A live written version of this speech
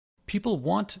People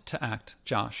want to act,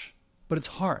 Josh, but it's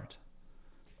hard.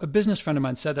 A business friend of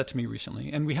mine said that to me recently,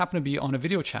 and we happened to be on a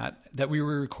video chat that we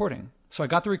were recording. So I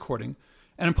got the recording,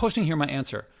 and I'm posting here my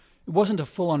answer. It wasn't a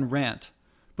full-on rant,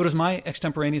 but it was my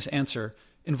extemporaneous answer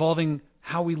involving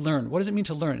how we learn. What does it mean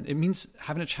to learn? It means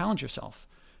having to challenge yourself,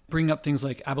 bring up things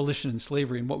like abolition and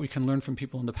slavery and what we can learn from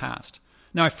people in the past.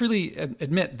 Now, I freely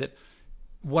admit that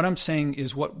what I'm saying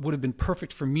is what would have been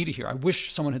perfect for me to hear. I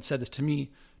wish someone had said this to me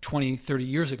 20, 30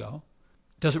 years ago.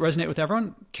 Does it resonate with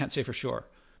everyone? Can't say for sure.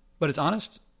 But it's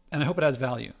honest, and I hope it adds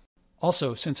value.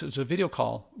 Also, since it was a video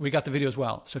call, we got the video as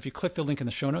well. So if you click the link in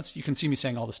the show notes, you can see me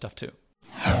saying all this stuff too.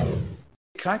 Can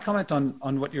I comment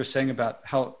on what you're saying about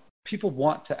how people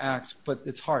want to act, but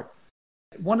it's hard?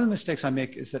 One of the mistakes I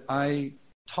make is that I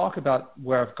talk about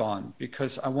where I've gone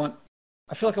because I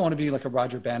feel like I want to be like a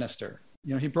Roger Bannister.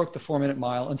 You know, he broke the 4-minute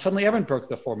mile and suddenly everyone broke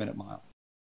the 4-minute mile.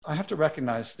 I have to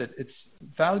recognize that it's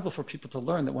valuable for people to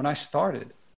learn that when I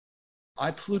started,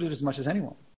 I polluted as much as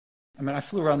anyone. I mean, I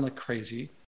flew around like crazy.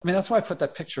 I mean, that's why I put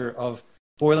that picture of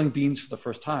boiling beans for the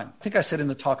first time. I think I said in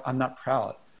the talk, I'm not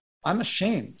proud. I'm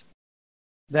ashamed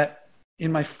that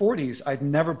in my 40s, I'd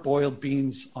never boiled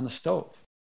beans on the stove,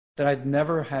 that I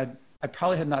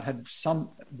probably had not had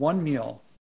one meal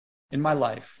in my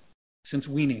life since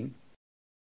weaning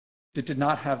that did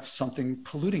not have something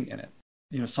polluting in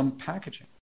it, some packaging.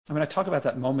 I mean, I talk about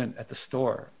that moment at the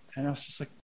store, and I was just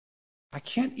like, I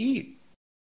can't eat.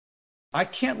 I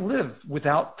can't live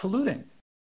without polluting.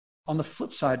 On the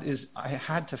flip side is I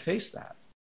had to face that.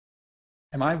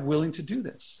 Am I willing to do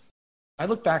this? I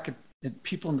look back at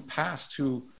people in the past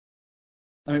who,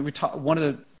 one of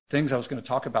the things I was going to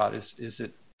talk about is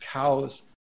that Cowes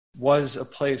was a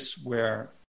place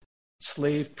where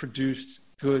slave-produced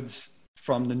goods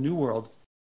from the New World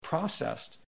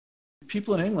processed.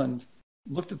 People in England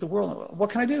looked at the world and,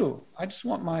 what can I do? I just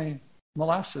want my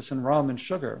molasses and rum and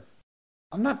sugar.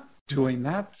 I'm not doing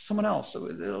that. Someone else.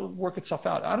 It'll work itself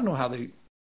out. I don't know how they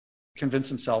convinced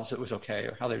themselves it was okay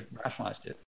or how they rationalized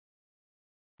it.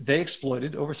 They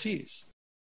exploited overseas.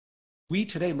 We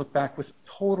today look back with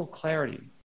total clarity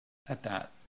at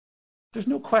that. There's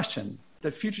no question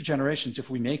that future generations, if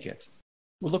we make it,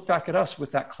 will look back at us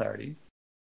with that clarity.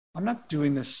 I'm not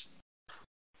doing this.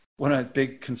 One of my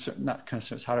big not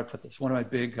concerns, how do I put this? One of my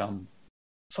big,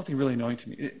 something really annoying to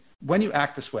me. When you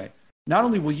act this way, not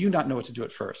only will you not know what to do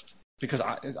at first, because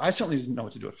I certainly didn't know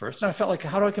what to do at first, and I felt like,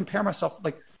 how do I compare myself?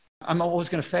 Like, I'm always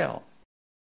going to fail.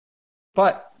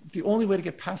 But the only way to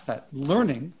get past that,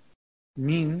 learning,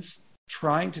 means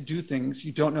trying to do things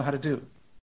you don't know how to do.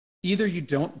 Either you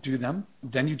don't do them,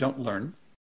 then you don't learn,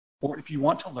 or if you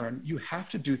want to learn, you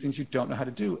have to do things you don't know how to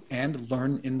do and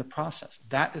learn in the process.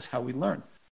 That is how we learn.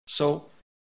 So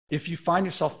if you find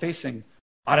yourself facing,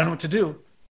 I don't know what to do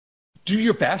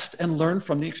your best and learn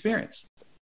from the experience.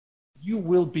 You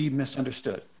will be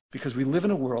misunderstood because we live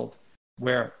in a world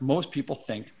where most people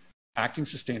think acting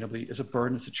sustainably is a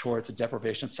burden, it's a chore, it's a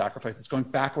deprivation, it's sacrifice, it's going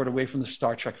backward away from the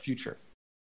Star Trek future.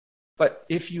 But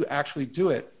if you actually do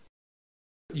it,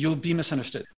 you'll be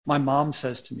misunderstood. My mom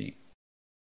says to me,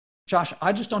 Josh,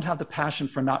 I just don't have the passion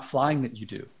for not flying that you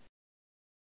do.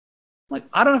 Like,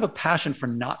 I don't have a passion for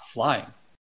not flying.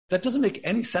 That doesn't make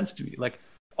any sense to me. Like,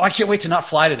 oh, I can't wait to not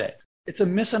fly today. It's a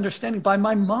misunderstanding by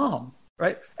my mom,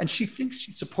 right? And she thinks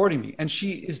she's supporting me, and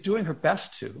she is doing her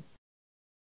best to.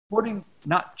 Supporting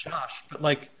not Josh, but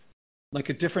like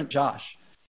a different Josh,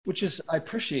 which is, I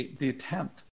appreciate the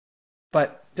attempt,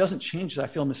 but doesn't change that I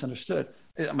feel misunderstood.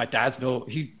 My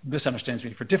he misunderstands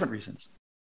me for different reasons.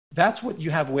 That's what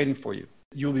you have waiting for you.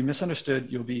 You'll be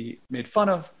misunderstood. You'll be made fun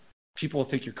of. People will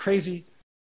think you're crazy.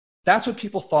 That's what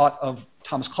people thought of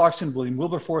Thomas Clarkson, William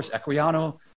Wilberforce,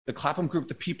 Equiano, the Clapham Group,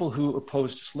 the people who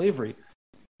opposed slavery.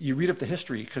 You read up the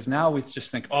history, because now we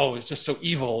just think, oh, it's just so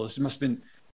evil. This must have been...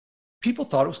 People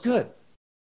thought it was good.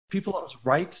 People thought it was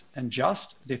right and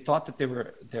just. They thought that they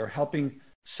were helping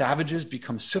savages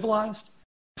become civilized.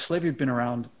 Slavery had been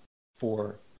around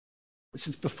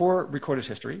since before recorded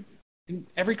history in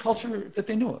every culture that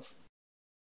they knew of.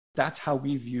 That's how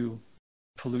we view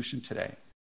pollution today.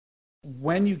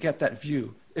 When you get that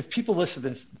view, if people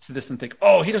listen to this and think,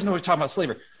 oh, he doesn't know what he's talking about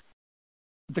slavery,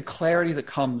 the clarity that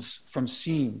comes from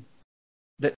seeing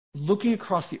that, looking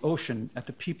across the ocean at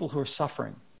the people who are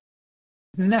suffering,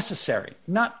 necessary,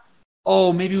 not,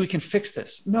 oh, maybe we can fix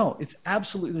this. No, it's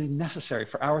absolutely necessary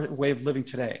for our way of living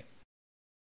today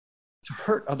to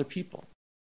hurt other people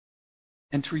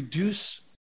and to reduce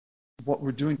what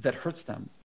we're doing that hurts them.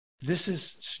 This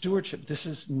is stewardship. This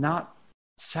is not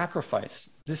sacrifice.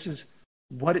 This is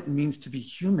what it means to be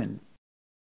human.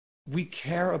 We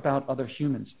care about other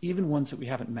humans, even ones that we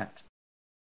haven't met.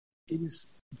 It is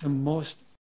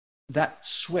that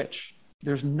switch,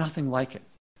 there's nothing like it.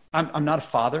 I'm not a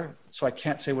father, so I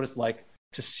can't say what it's like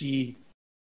to see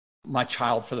my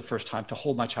child for the first time, to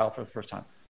hold my child for the first time.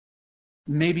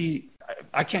 Maybe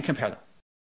I can't compare them.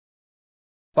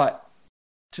 But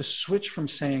to switch from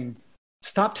saying,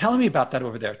 stop telling me about that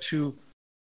over there, to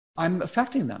I'm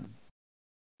affecting them.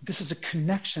 This is a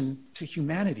connection to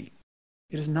humanity.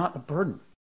 It is not a burden.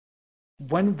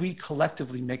 When we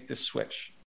collectively make this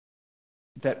switch,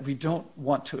 that we don't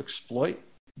want to exploit,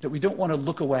 that we don't want to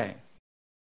look away,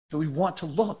 that we want to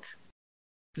look.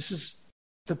 This is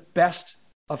the best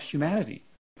of humanity.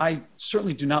 I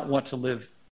certainly do not want to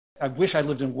live, I wish I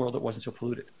lived in a world that wasn't so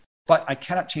polluted. But I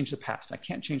cannot change the past. I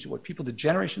can't change what people did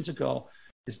generations ago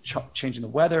is changing the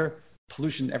weather,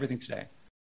 pollution, everything today.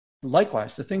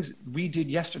 Likewise, the things we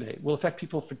did yesterday will affect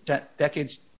people for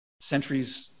decades,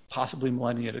 centuries, possibly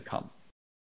millennia to come.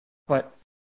 But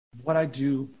what I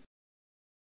do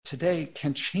today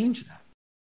can change that.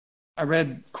 I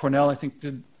read Cornell, I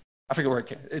forget where it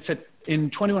came. It said in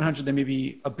 2100 there may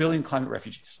be 1 billion climate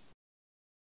refugees.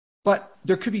 But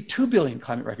there could be 2 billion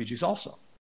climate refugees also.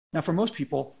 Now for most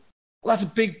people, well, that's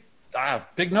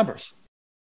big numbers.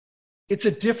 It's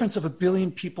a difference of 1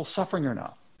 billion people suffering or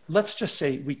not. Let's just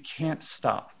say we can't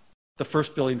stop the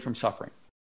first billion from suffering.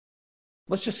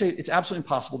 Let's just say it's absolutely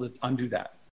impossible to undo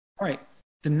that. All right,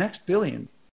 the next billion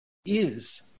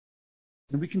is,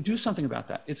 and we can do something about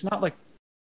that. It's not like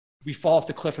we fall off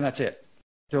the cliff and that's it.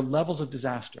 There are levels of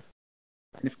disaster.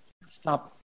 And if we can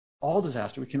stop all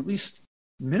disaster, we can at least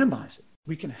minimize it.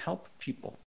 We can help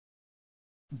people.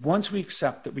 Once we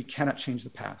accept that we cannot change the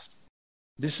past,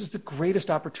 this is the greatest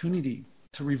opportunity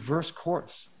to reverse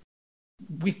course.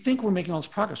 We think we're making all this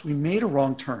progress. We made a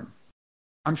wrong turn.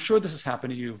 I'm sure this has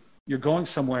happened to you. You're going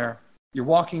somewhere, you're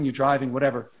walking, you're driving,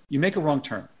 whatever. You make a wrong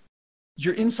turn.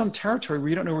 You're in some territory where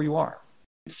you don't know where you are.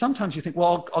 Sometimes you think,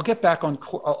 well, I'll get back on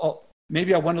course.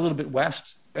 Maybe I went a little bit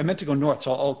west. I meant to go north,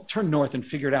 so I'll turn north and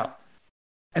figure it out.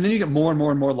 And then you get more and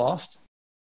more and more lost.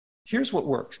 Here's what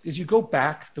works, is you go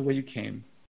back the way you came.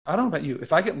 I don't know about you.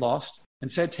 If I get lost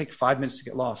and say it'd take 5 minutes to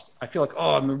get lost, I feel like,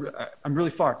 I'm really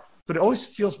far. But it always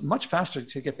feels much faster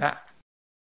to get back.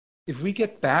 If we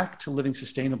get back to living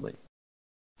sustainably,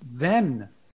 then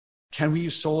can we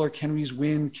use solar? Can we use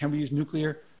wind? Can we use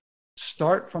nuclear?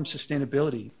 Start from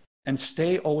sustainability and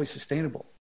stay always sustainable.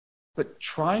 But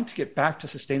trying to get back to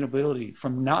sustainability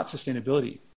from not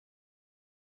sustainability,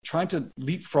 trying to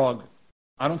leapfrog,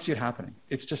 I don't see it happening.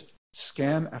 It's just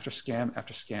scam after scam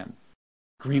after scam.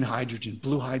 Green hydrogen,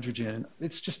 blue hydrogen.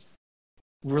 It's just,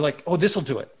 we're like, oh, this will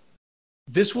do it.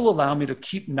 This will allow me to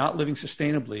keep not living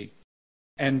sustainably,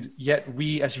 and yet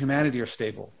we as humanity are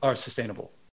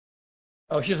sustainable.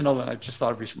 Oh, here's another one I just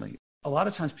thought of recently. A lot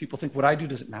of times people think what I do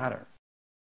doesn't matter.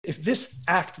 If this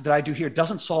act that I do here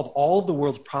doesn't solve all of the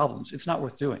world's problems, it's not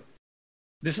worth doing.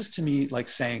 This is to me like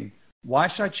saying, why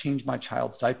should I change my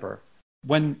child's diaper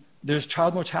when there's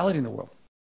child mortality in the world?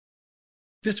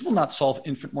 This will not solve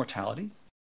infant mortality.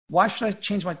 Why should I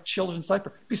change my children's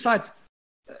diaper? Besides,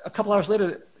 a couple hours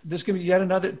later, there's going to be yet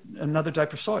another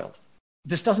diaper soiled.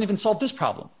 This doesn't even solve this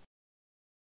problem.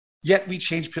 Yet we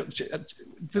change.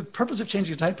 The purpose of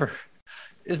changing a diaper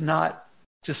is not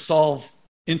to solve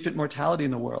infant mortality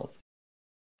in the world.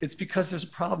 It's because there's a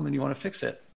problem and you want to fix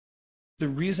it. The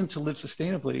reason to live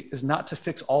sustainably is not to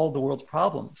fix all of the world's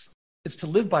problems. It's to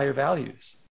live by your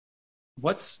values.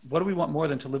 What do we want more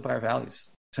than to live by our values?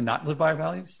 To not live by our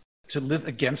values? To live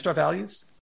against our values?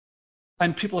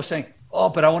 And people are saying, oh,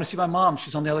 but I want to see my mom.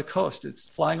 She's on the other coast. It's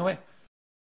flying away.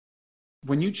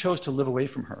 When you chose to live away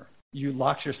from her, you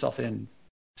locked yourself in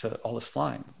to all this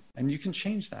flying. And you can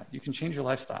change that. You can change your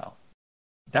lifestyle.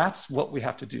 That's what we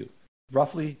have to do.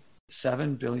 Roughly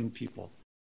 7 billion people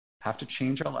have to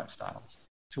change our lifestyles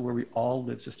to where we all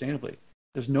live sustainably.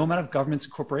 There's no amount of governments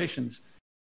and corporations,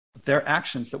 their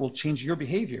actions that will change your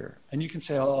behavior. And you can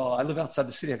say, oh, I live outside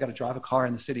the city. I got to drive a car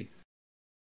in the city.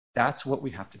 That's what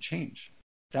we have to change.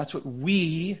 That's what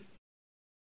we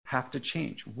have to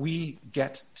change. We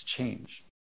get to change.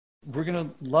 We're going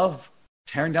to love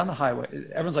tearing down the highway.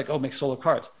 Everyone's like, oh, make solar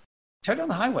cars. Tear down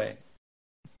the highway.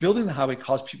 Building the highway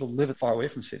causes people to live far away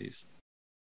from cities.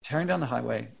 Tearing down the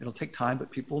highway, it'll take time,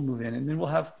 but people will move in. And then we'll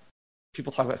have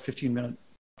people talk about 15-minute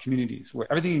communities where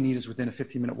everything you need is within a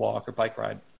 15-minute walk or bike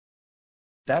ride.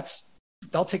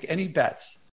 They'll take any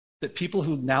bets that people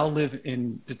who now live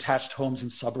in detached homes in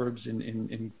suburbs,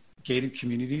 in gated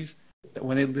communities, that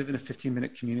when they live in a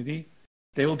 15-minute community,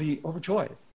 they will be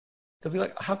overjoyed. They'll be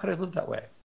like, how could I live that way?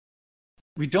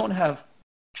 We don't have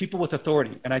people with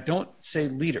authority, and I don't say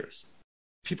leaders.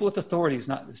 People with authority is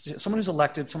not someone who's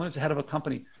elected, someone who's the head of a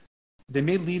company. they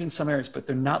may lead in some areas, but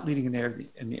they're not leading in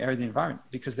the area of the environment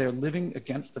because they're living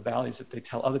against the values that they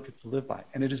tell other people to live by.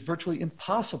 And it is virtually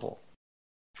impossible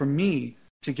for me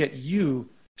to get you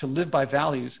to live by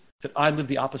values that I live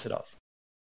the opposite of.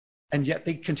 And yet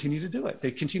they continue to do it.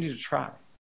 They continue to try.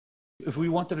 If we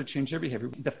want them to change their behavior,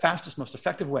 the fastest, most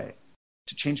effective way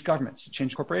to change governments, to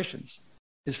change corporations,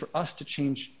 is for us to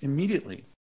change immediately.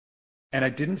 And I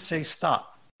didn't say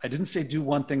stop. I didn't say do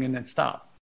one thing and then stop.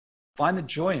 Find the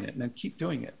joy in it and then keep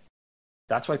doing it.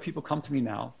 That's why people come to me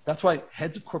now. That's why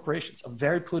heads of corporations, of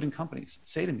very polluting companies,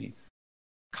 say to me,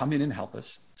 come in and help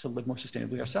us to live more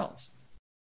sustainably ourselves.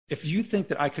 If you think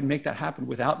that I can make that happen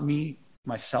without me,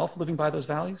 myself, living by those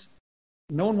values,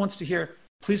 no one wants to hear,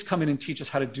 please come in and teach us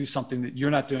how to do something that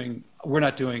you're not doing, we're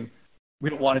not doing, we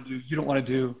don't want to do, you don't want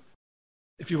to do.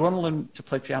 If you want to learn to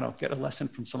play piano, get a lesson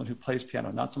from someone who plays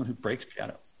piano, not someone who breaks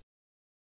pianos.